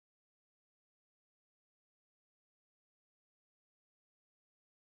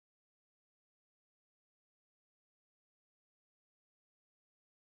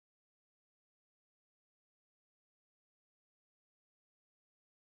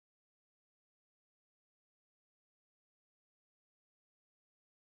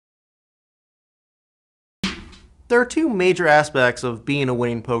There are two major aspects of being a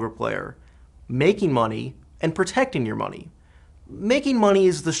winning poker player: making money and protecting your money. Making money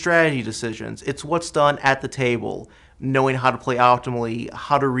is the strategy decisions. It's what's done at the table, knowing how to play optimally,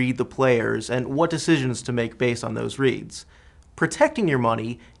 how to read the players, and what decisions to make based on those reads. Protecting your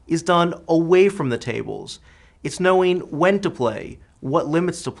money is done away from the tables. It's knowing when to play, what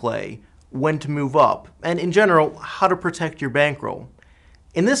limits to play, when to move up, and in general, how to protect your bankroll.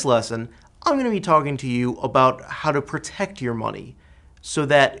 In this lesson, I'm going to be talking to you about how to protect your money so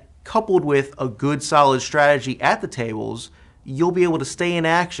that, coupled with a good solid strategy at the tables, you'll be able to stay in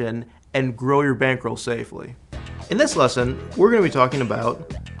action and grow your bankroll safely. In this lesson, we're going to be talking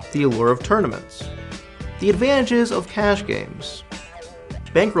about the allure of tournaments, the advantages of cash games,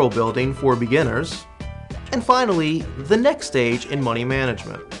 bankroll building for beginners, and finally, the next stage in money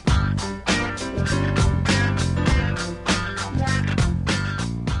management.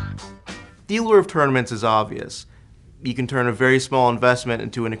 The allure of tournaments is obvious. You can turn a very small investment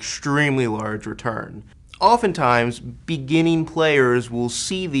into an extremely large return. Oftentimes, beginning players will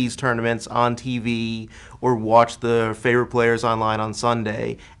see these tournaments on TV or watch their favorite players online on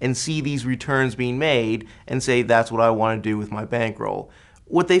Sunday and see these returns being made and say, that's what I want to do with my bankroll.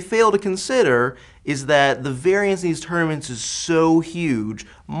 What they fail to consider is that the variance in these tournaments is so huge,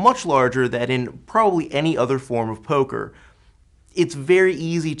 much larger than in probably any other form of poker. It's very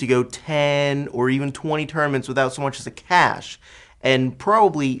easy to go 10 or even 20 tournaments without so much as a cash, and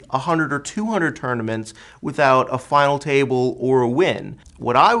probably 100 or 200 tournaments without a final table or a win.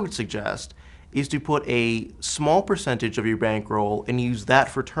 What I would suggest is to put a small percentage of your bankroll and use that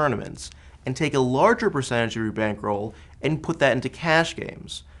for tournaments, and take a larger percentage of your bankroll and put that into cash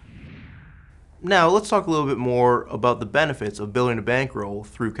games. Now, let's talk a little bit more about the benefits of building a bankroll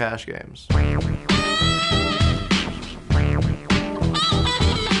through cash games.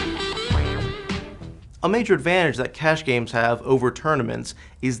 A major advantage that cash games have over tournaments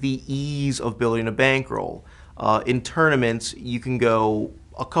is the ease of building a bankroll. In tournaments, you can go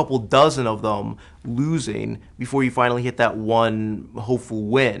a couple dozen of them losing before you finally hit that one hopeful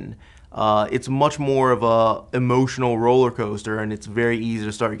win. It's much more of a emotional roller coaster, and it's very easy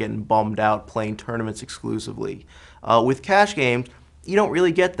to start getting bummed out playing tournaments exclusively. With cash games, you don't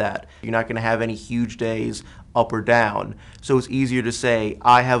really get that. You're not going to have any huge days up or down. So it's easier to say,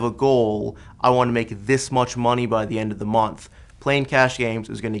 I have a goal, I want to make this much money by the end of the month. Playing cash games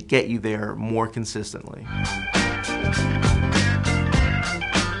is going to get you there more consistently.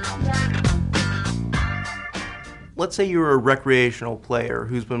 Let's say you're a recreational player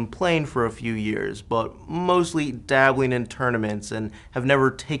who's been playing for a few years, but mostly dabbling in tournaments and have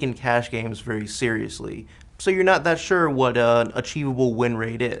never taken cash games very seriously. So you're not that sure what an achievable win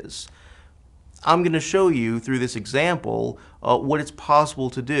rate is. I'm going to show you through this example what it's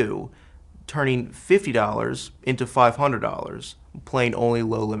possible to do, turning $50 into $500, playing only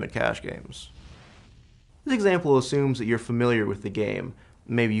low-limit cash games. This example assumes that you're familiar with the game.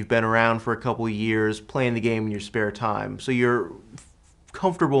 Maybe you've been around for a couple of years, playing the game in your spare time, so you're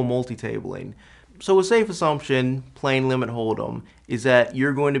comfortable multi-tabling. So a safe assumption, playing limit hold'em, is that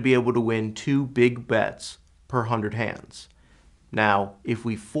you're going to be able to win 2 big bets per 100 hands. Now, if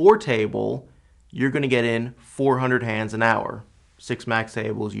we 4-table, you're going to get in 400 hands an hour. 6 max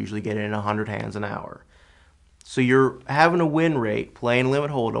tables usually get in 100 hands an hour. So you're having a win rate playing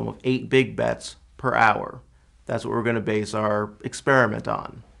limit hold'em of 8 big bets per hour. That's what we're going to base our experiment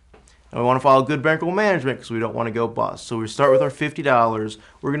on. And we want to follow good bankroll management because we don't want to go bust. So we start with our $50.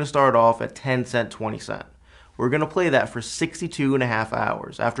 We're going to start off at 10 cent, 20 cent. We're going to play that for 62.5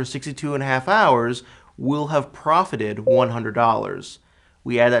 hours. After 62.5 hours, we'll have profited $100.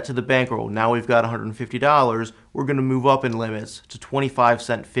 We add that to the bankroll. Now we've got $150. We're going to move up in limits to 25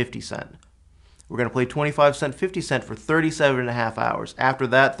 cent, 50 cent. We're going to play 25 cent, 50 cent for 37.5 hours. After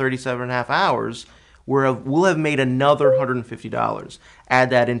that 37.5 hours, we'll have made another $150.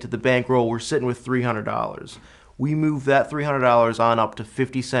 Add that into the bankroll. We're sitting with $300. We move that $300 on up to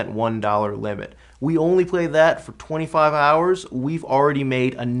 50 cent, $1 limit. We only play that for 25 hours. We've already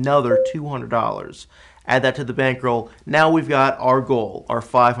made another $200. Add that to the bankroll. Now we've got our goal, our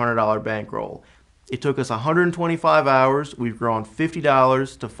 $500 bankroll. It took us 125 hours. We've grown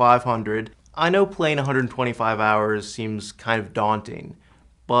 $50 to $500. I know playing 125 hours seems kind of daunting,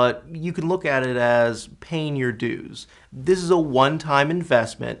 but you can look at it as paying your dues. This is a one-time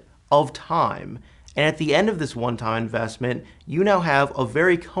investment of time, and at the end of this one-time investment, you now have a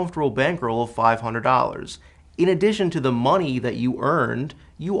very comfortable bankroll of $500. In addition to the money that you earned,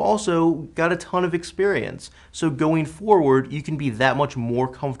 you also got a ton of experience. So going forward, you can be that much more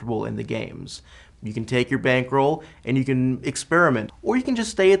comfortable in the games. You can take your bankroll and you can experiment, or you can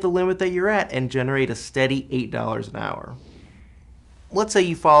just stay at the limit that you're at and generate a steady $8 an hour. Let's say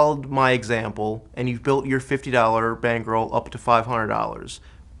you followed my example and you've built your $50 bankroll up to $500.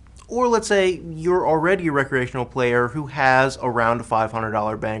 Or let's say you're already a recreational player who has around a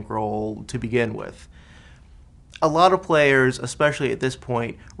 $500 bankroll to begin with. A lot of players, especially at this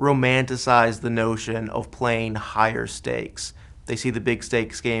point, romanticize the notion of playing higher stakes. They see the big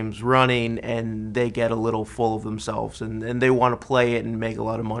stakes games running and they get a little full of themselves and they want to play it and make a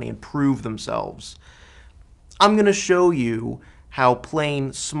lot of money and prove themselves. I'm going to show you how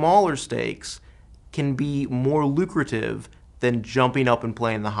playing smaller stakes can be more lucrative than jumping up and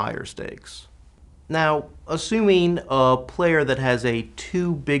playing the higher stakes. Now, assuming a player that has a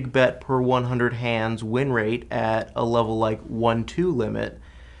 2 big bet per 100 hands win rate at a level like 1-2 limit,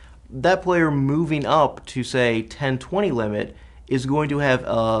 that player moving up to say 10-20 limit is going to have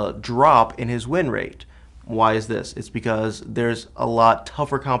a drop in his win rate. Why is this? It's because there's a lot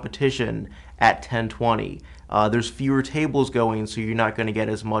tougher competition at 10-20. There's fewer tables going, so you're not going to get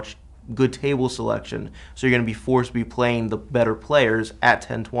as much good table selection. So you're going to be forced to be playing the better players at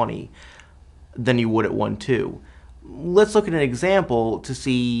 10-20 than you would at 1-2. Let's look at an example to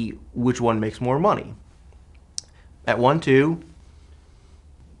see which one makes more money. At 1-2,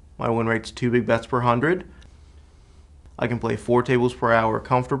 my win rate's 2 big bets per 100. I can play 4 tables per hour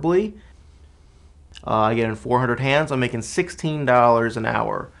comfortably. I get in 400 hands. I'm making $16 an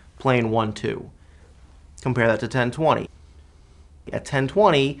hour playing 1-2. Compare that to 10-20. At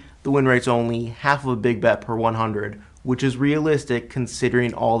 10-20, the win rate's only half of a big bet per 100, which is realistic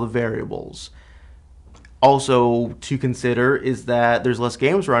considering all the variables. Also to consider is that there's less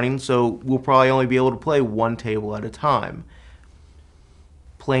games running, so we'll probably only be able to play 1 table at a time.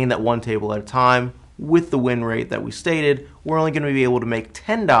 Playing that 1 table at a time with the win rate that we stated, we're only going to be able to make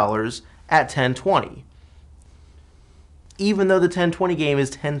 $10 at 10-20. Even though the 10-20 game is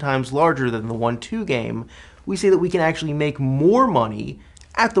 10 times larger than the 1-2 game, we see that we can actually make more money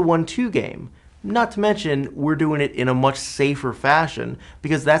at the 1-2 game. Not to mention, we're doing it in a much safer fashion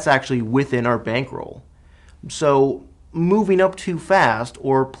because that's actually within our bankroll. So moving up too fast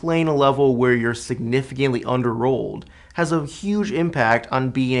or playing a level where you're significantly underrolled has a huge impact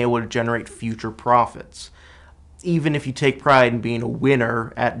on being able to generate future profits. Even if you take pride in being a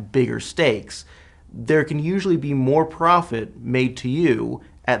winner at bigger stakes, there can usually be more profit made to you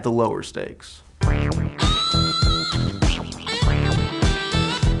at the lower stakes.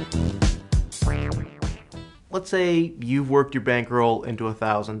 Let's say you've worked your bankroll into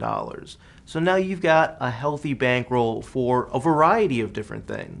 $1,000. So now you've got a healthy bankroll for a variety of different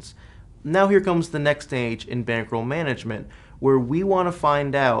things. Now here comes the next stage in bankroll management, where we want to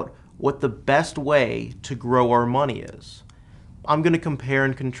find out what the best way to grow our money is. I'm going to compare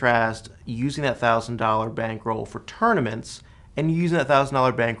and contrast using that $1,000 bankroll for tournaments and using that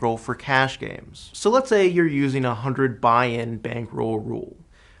 $1,000 bankroll for cash games. So let's say you're using a 100 buy-in bankroll rule.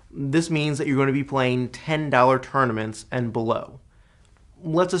 This means that you're going to be playing $10 tournaments and below.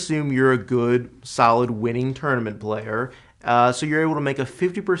 Let's assume you're a good, solid winning tournament player, so you're able to make a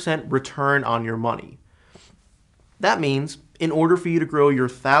 50% return on your money. That means in order for you to grow your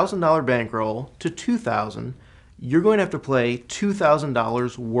 $1,000 bankroll to $2,000, you're going to have to play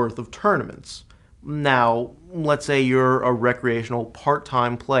 $2,000 worth of tournaments. Now, let's say you're a recreational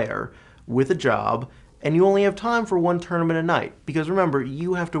part-time player with a job, and you only have time for 1 tournament a night. Because remember,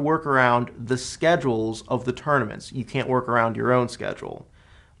 you have to work around the schedules of the tournaments. You can't work around your own schedule.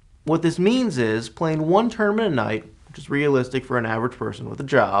 What this means is, playing 1 tournament a night, which is realistic for an average person with a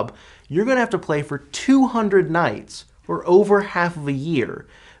job, you're going to have to play for 200 nights, or over half of a year,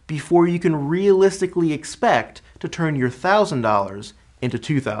 before you can realistically expect to turn your $1,000 into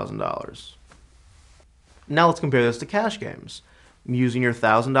 $2,000. Now let's compare this to cash games. Using your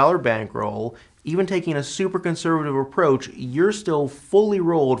 $1,000 bankroll, even taking a super conservative approach, you're still fully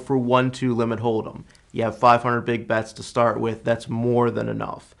rolled for 1-2 limit hold'em. You have 500 big bets to start with, that's more than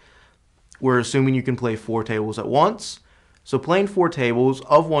enough. We're assuming you can play 4 tables at once, so playing 4 tables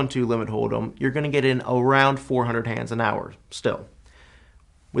of 1-2 limit hold'em, you're going to get in around 400 hands an hour, still.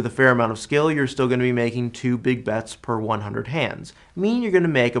 With a fair amount of skill, you're still going to be making 2 big bets per 100 hands, meaning you're going to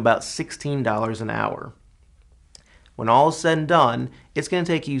make about $16 an hour. When all is said and done, it's going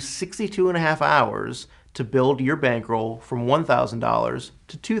to take you 62.5 hours to build your bankroll from $1,000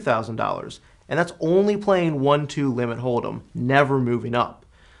 to $2,000, and that's only playing 1-2 limit hold'em, never moving up.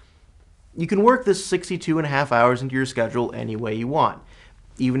 You can work this 62.5 hours into your schedule any way you want.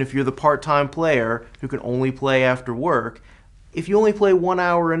 Even if you're the part-time player who can only play after work, if you only play 1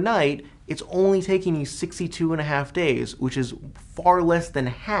 hour a night, it's only taking you 62.5 days, which is far less than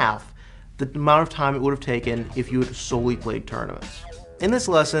half the amount of time it would have taken if you had solely played tournaments. In this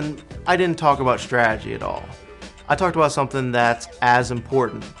lesson, I didn't talk about strategy at all. I talked about something that's as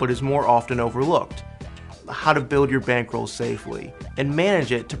important, but is more often overlooked: how to build your bankroll safely and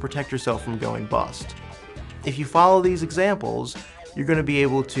manage it to protect yourself from going bust. If you follow these examples, you're going to be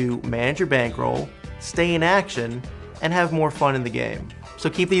able to manage your bankroll, stay in action, and have more fun in the game. So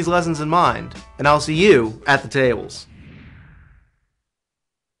keep these lessons in mind, and I'll see you at the tables.